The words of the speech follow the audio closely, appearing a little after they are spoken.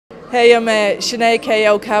Hey, I'm Sinead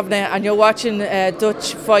Kavanagh and you're watching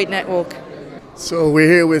Dutch Fight Network. So we're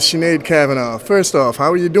here with Sinead Kavanagh. First off, how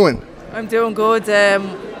are you doing? I'm doing good.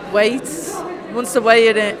 Weights. Once the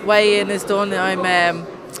weigh-in is done, I'm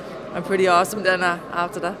pretty awesome then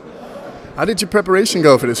after that. How did your preparation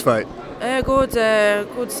go for this fight?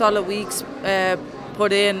 Good solid weeks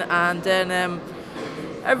put in, and then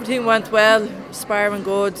everything went well. Sparring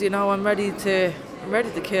good. You know, I'm ready to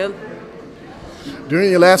kill. During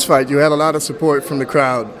your last fight, you had a lot of support from the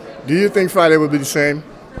crowd. Do you think Friday will be the same?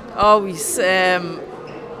 Always.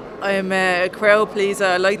 I'm a crowd pleaser.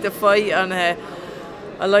 I like to fight and I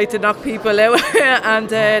like to knock people out, and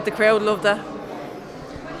the crowd love that.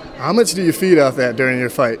 How much do you feed off that during your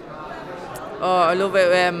fight? Oh, I love it.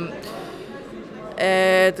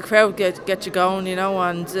 The crowd get you going, you know,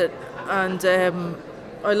 and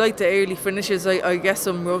I like the early finishes. I get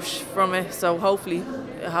some rush from it, so hopefully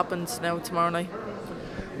it happens now tomorrow night.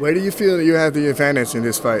 Where do you feel that you have the advantage in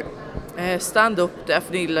this fight? Stand up,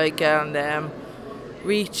 definitely, and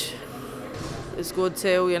reach is good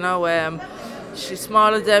too, you know. She's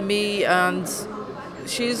smaller than me and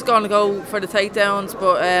she's going to go for the takedowns,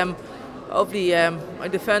 but hopefully I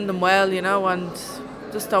defend them well, you know, and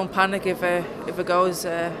just don't panic if it goes,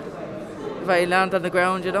 if I land on the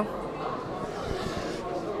ground, you know.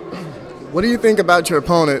 What do you think about your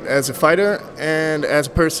opponent as a fighter and as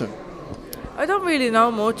a person? I don't really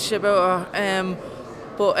know much about her,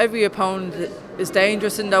 but every opponent is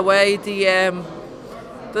dangerous in their way. They're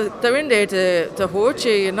in there to hurt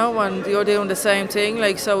you, you know, and you're doing the same thing.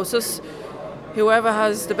 Like, so it's just whoever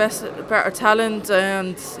has the better talent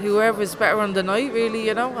and whoever's better on the night, really,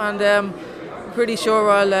 you know. And I'm pretty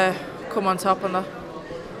sure I'll come on top on that.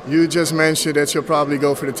 You just mentioned that you'll probably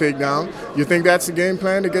go for the takedown. You think that's the game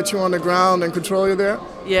plan, to get you on the ground and control you there?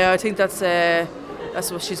 Yeah, I think that's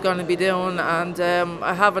what she's going to be doing, and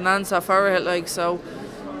I have an answer for it. Like, so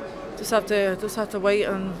just have to wait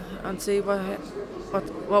and see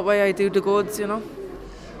what way I do the goods, you know.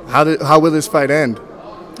 How will this fight end?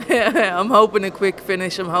 I'm hoping a quick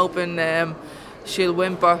finish. I'm hoping she'll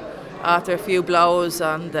whimper after a few blows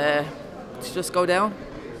and just go down.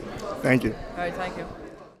 Thank you. All right, thank you.